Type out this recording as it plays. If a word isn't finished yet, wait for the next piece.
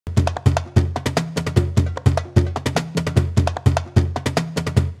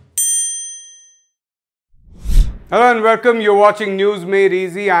Hello and welcome. You're watching News Made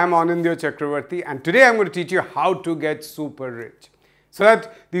Easy. I'm Anindya Chakravarti and today I'm going to teach you how to get super rich so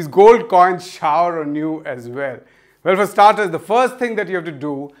that these gold coins shower on you as well. Well, for starters, the first thing that you have to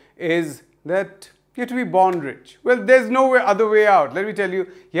do is that you have to be born rich. Well, there's no other way out. Let me tell you,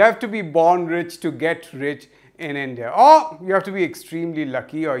 you have to be born rich to get rich in India. Or you have to be extremely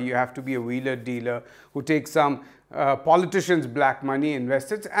lucky, or you have to be a wheeler dealer who takes some politicians' black money,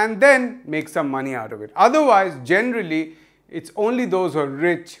 invests it, and then make some money out of it. Otherwise, generally, it's only those who are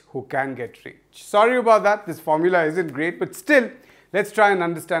rich who can get rich. Sorry about that. This formula isn't great, but still, let's try and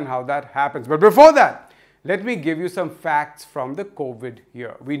understand how that happens. But before that, let me give you some facts from the COVID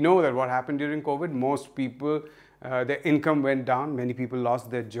year. We know that what happened during COVID, most people, their income went down. Many people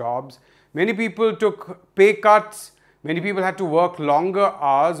lost their jobs. Many people took pay cuts. Many people had to work longer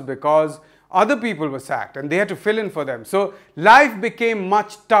hours because other people were sacked and they had to fill in for them. So life became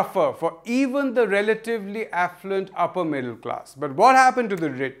much tougher for even the relatively affluent upper middle class. But what happened to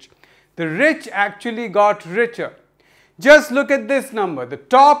the rich? The rich actually got richer. Just look at this number. The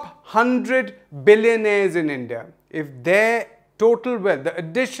top 100 billionaires in India, if their total wealth, the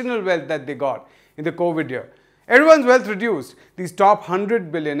additional wealth that they got in the COVID year, everyone's wealth reduced. These top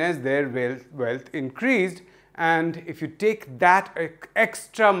 100 billionaires, their wealth increased. And if you take that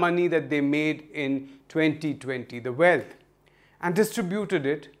extra money that they made in 2020, the wealth, and distributed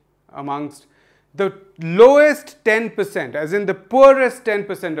it amongst the lowest 10%, as in the poorest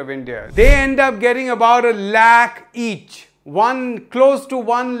 10% of India, they end up getting about a lakh each, close to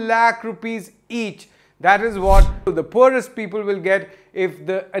 1 lakh rupees each. That is what the poorest people will get if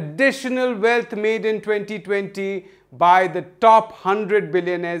the additional wealth made in 2020 by the top 100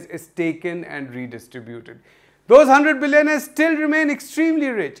 billionaires is taken and redistributed. Those 100 billionaires still remain extremely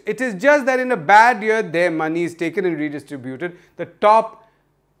rich. It is just that in a bad year, their money is taken and redistributed. The top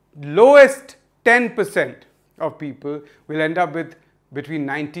lowest 10% of people will end up with between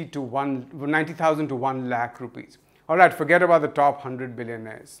 90,000 to 1 lakh rupees. All right, forget about the top 100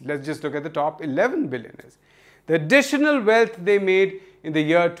 billionaires. Let's just look at the top 11 billionaires. The additional wealth they made in the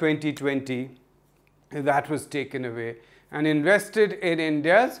year 2020, that was taken away and invested in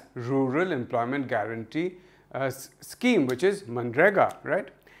India's Rural Employment Guarantee scheme, which is Manrega, right?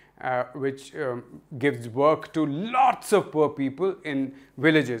 Which gives work to lots of poor people in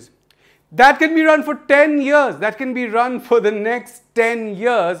villages. That can be run for 10 years. That can be run for the next 10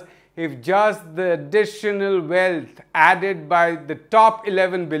 years if just the additional wealth added by the top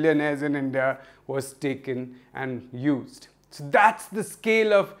 11 billionaires in India was taken and used. So that's the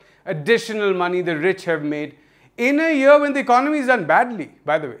scale of additional money the rich have made in a year when the economy is done badly,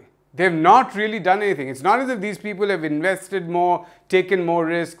 by the way. They've not really done anything. It's not as if these people have invested more, taken more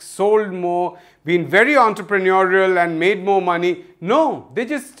risks, sold more, been very entrepreneurial and made more money. No, they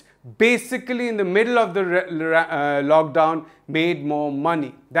just basically in the middle of the lockdown made more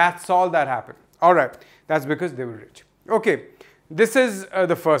money. That's all that happened. All right, that's because they were rich. Okay, this is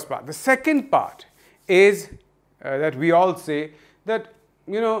the first part. The second part is that we all say that,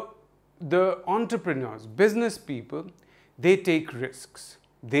 you know, the entrepreneurs, business people, they take risks.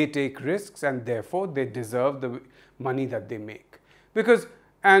 They take risks and therefore they deserve the money that they make.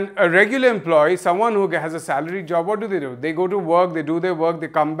 And a regular employee, someone who has a salary job, what do? They go to work, they do their work, they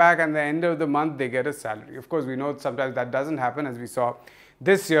come back and at the end of the month they get a salary. Of course, we know sometimes that doesn't happen, as we saw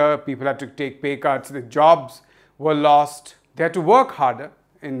this year. People had to take pay cuts, the jobs were lost. They had to work harder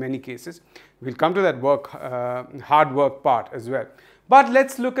in many cases. We'll come to that hard work part as well. But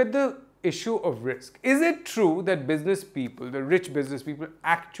let's look at the issue of risk. Is it true that business people, the rich business people,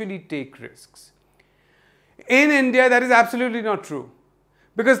 actually take risks? In India, that is absolutely not true.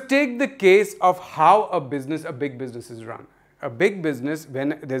 Because take the case of how a big business is run. A big business,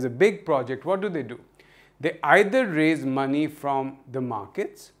 when there's a big project, what do? They either raise money from the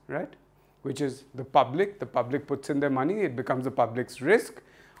markets, right? Which is the public. The public puts in their money, it becomes the public's risk.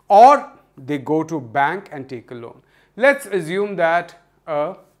 Or they go to a bank and take a loan. Let's assume that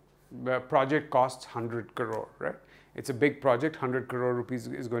the project costs 100 crore, right? It's a big project, 100 crore rupees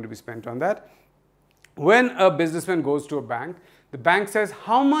is going to be spent on that. When a businessman goes to a bank, the bank says,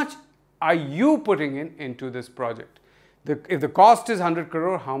 how much are you putting into this project? If the cost is 100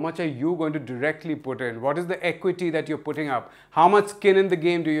 crore, how much are you going to directly put in? What is the equity that you're putting up? How much skin in the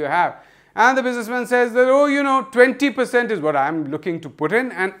game do you have? And the businessman says that, oh, you know, 20% is what I'm looking to put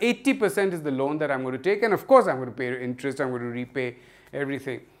in and 80% is the loan that I'm going to take. And of course, I'm going to pay interest, I'm going to repay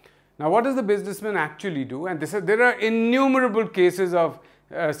everything. Now, what does the businessman actually do? And there are innumerable cases of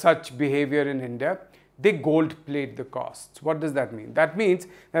such behavior in India. They gold plate the costs. What does that mean? That means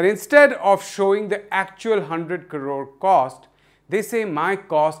that instead of showing the actual 100 crore cost, they say my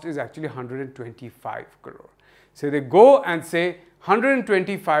cost is actually 125 crore. So they go and say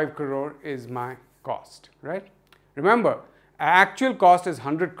 125 crore is my cost, right? Remember, actual cost is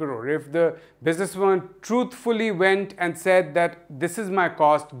 100 crore. If the businessman truthfully went and said that this is my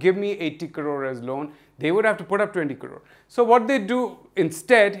cost, give me 80 crore as loan, they would have to put up 20 crore. So what they do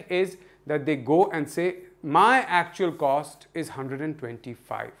instead is that they go and say, my actual cost is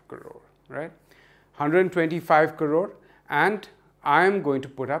 125 crore, right? 125 crore, and I am going to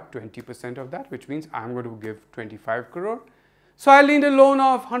put up 20% of that, which means I am going to give 25 crore. So I need a loan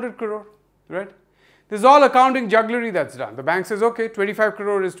of 100 crore, right? This is all accounting jugglery that's done. The bank says, okay, 25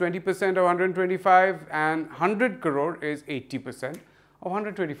 crore is 20% of 125 and 100 crore is 80% of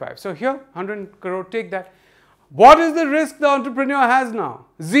 125. So here, 100 crore, take that. What is the risk the entrepreneur has now?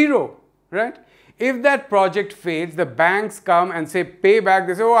 Zero, right? If that project fails, the banks come and say, pay back.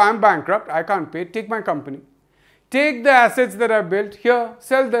 They say, oh, I'm bankrupt. I can't pay. Take my company. Take the assets that I built. Here,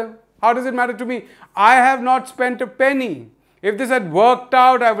 sell them. How does it matter to me? I have not spent a penny. If this had worked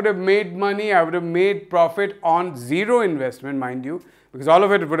out, I would have made money. I would have made profit on zero investment, mind you, because all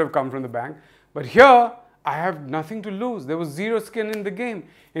of it would have come from the bank. But here, I have nothing to lose. There was zero skin in the game.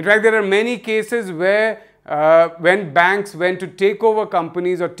 In fact, there are many cases where when banks went to take over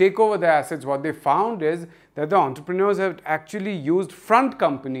companies or take over their assets, what they found is that the entrepreneurs have actually used front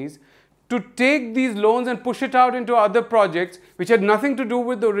companies to take these loans and push it out into other projects which had nothing to do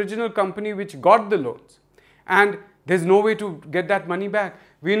with the original company which got the loans. And there's no way to get that money back.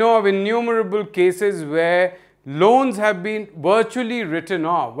 We know of innumerable cases where loans have been virtually written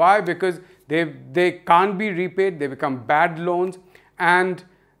off. Why? Because they can't be repaid, they become bad loans, and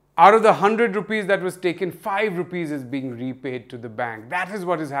out of the 100 rupees that was taken, 5 rupees is being repaid to the bank. That is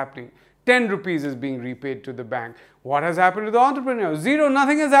what is happening. 10 rupees is being repaid to the bank. What has happened to the entrepreneur? Zero.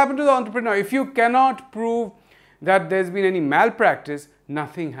 Nothing has happened to the entrepreneur. If you cannot prove that there's been any malpractice,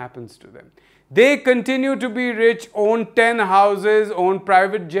 nothing happens to them. They continue to be rich, own 10 houses, own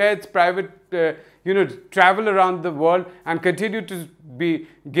private jets, travel around the world, and continue to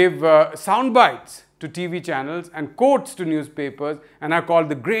give sound bites to TV channels and quotes to newspapers, and are called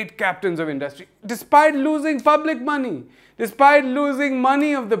the great captains of industry. Despite losing public money, despite losing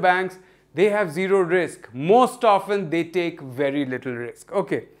money of the banks, they have zero risk. Most often, they take very little risk.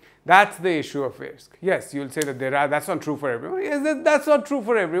 Okay, that's the issue of risk. Yes, you'll say that that's not true for everyone. Yes, that's not true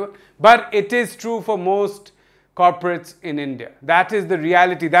for everyone, but it is true for most corporates in India. That is the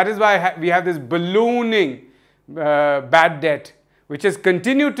reality. That is why we have this ballooning bad debt, which has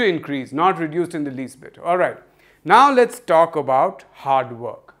continued to increase, not reduced in the least bit. All right. Now let's talk about hard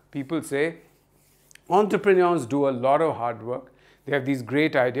work. People say entrepreneurs do a lot of hard work. They have these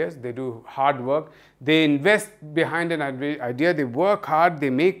great ideas. They do hard work. They invest behind an idea. They work hard. They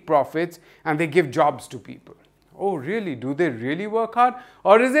make profits, and they give jobs to people. Oh, really? Do they really work hard?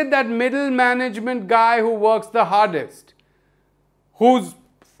 Or is it that middle management guy who works the hardest, whose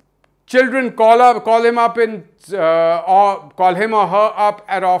children call him up in or call him or her up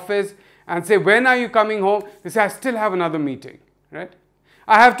at office and say, when are you coming home? They say, I still have another meeting, right?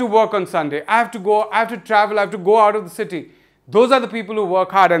 I have to work on Sunday. I have to go, I have to travel, I have to go out of the city. Those are the people who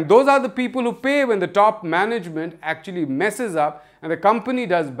work hard, and those are the people who pay when the top management actually messes up and the company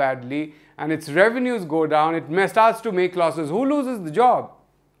does badly and its revenues go down, it starts to make losses. Who loses the job?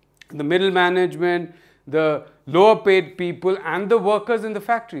 The middle management, the lower paid people, and the workers in the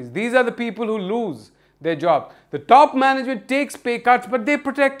factories. These are the people who lose their job. The top management takes pay cuts, but they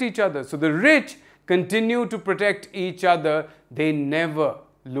protect each other. So the rich continue to protect each other. They never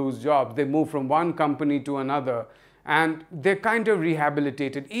lose jobs. They move from one company to another, and they're kind of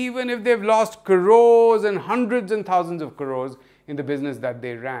rehabilitated, even if they've lost crores and hundreds and thousands of crores in the business that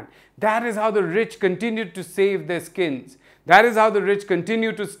they ran. That is how the rich continued to save their skins. That is how the rich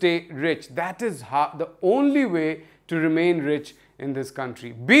continue to stay rich. That is how the only way to remain rich in this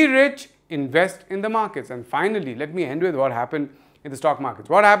country. Be rich, invest in the markets. And finally, let me end with what happened in the stock markets.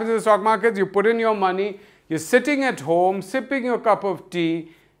 What happens in the stock markets? You put in your money, you're sitting at home, sipping your cup of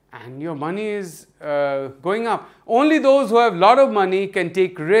tea, and your money is going up. Only those who have a lot of money can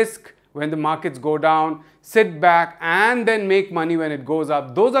take risk when the markets go down, sit back, and then make money when it goes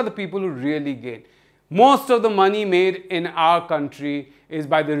up. Those are the people who really gain. Most of the money made in our country is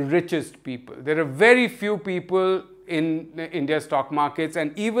by the richest people. There are very few people in India's stock markets,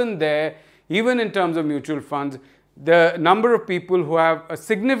 and even there, even in terms of mutual funds, the number of people who have a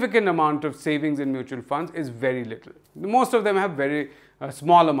significant amount of savings in mutual funds is very little. Most of them have very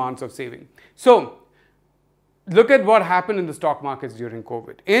small amounts of saving. So, look at what happened in the stock markets during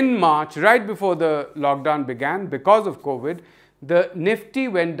COVID. In March, right before the lockdown began, because of COVID, the Nifty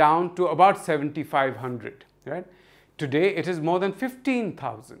went down to about 7,500, right? Today, it is more than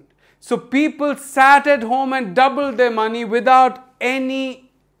 15,000. So people sat at home and doubled their money without any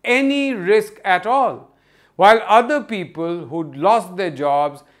risk at all. While other people who'd lost their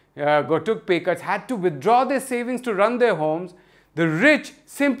jobs, took pay cuts, had to withdraw their savings to run their homes, the rich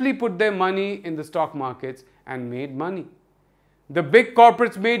simply put their money in the stock markets and made money. The big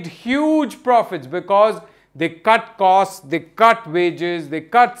corporates made huge profits because they cut costs, they cut wages, they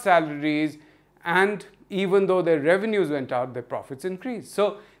cut salaries, and even though their revenues went out, their profits increased.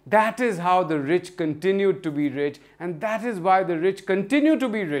 So that is how the rich continued to be rich, and that is why the rich continue to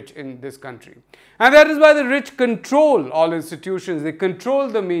be rich in this country. And that is why the rich control all institutions, they control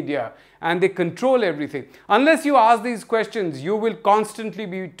the media, and they control everything. Unless you ask these questions, you will constantly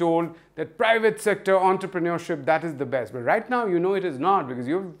be told that private sector entrepreneurship, that is the best. But right now, you know it is not, because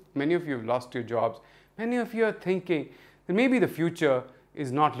many of you have lost your jobs. Many of you are thinking that maybe the future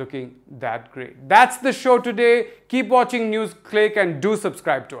is not looking that great. That's the show today. Keep watching News Click and do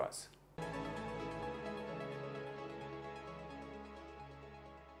subscribe to us.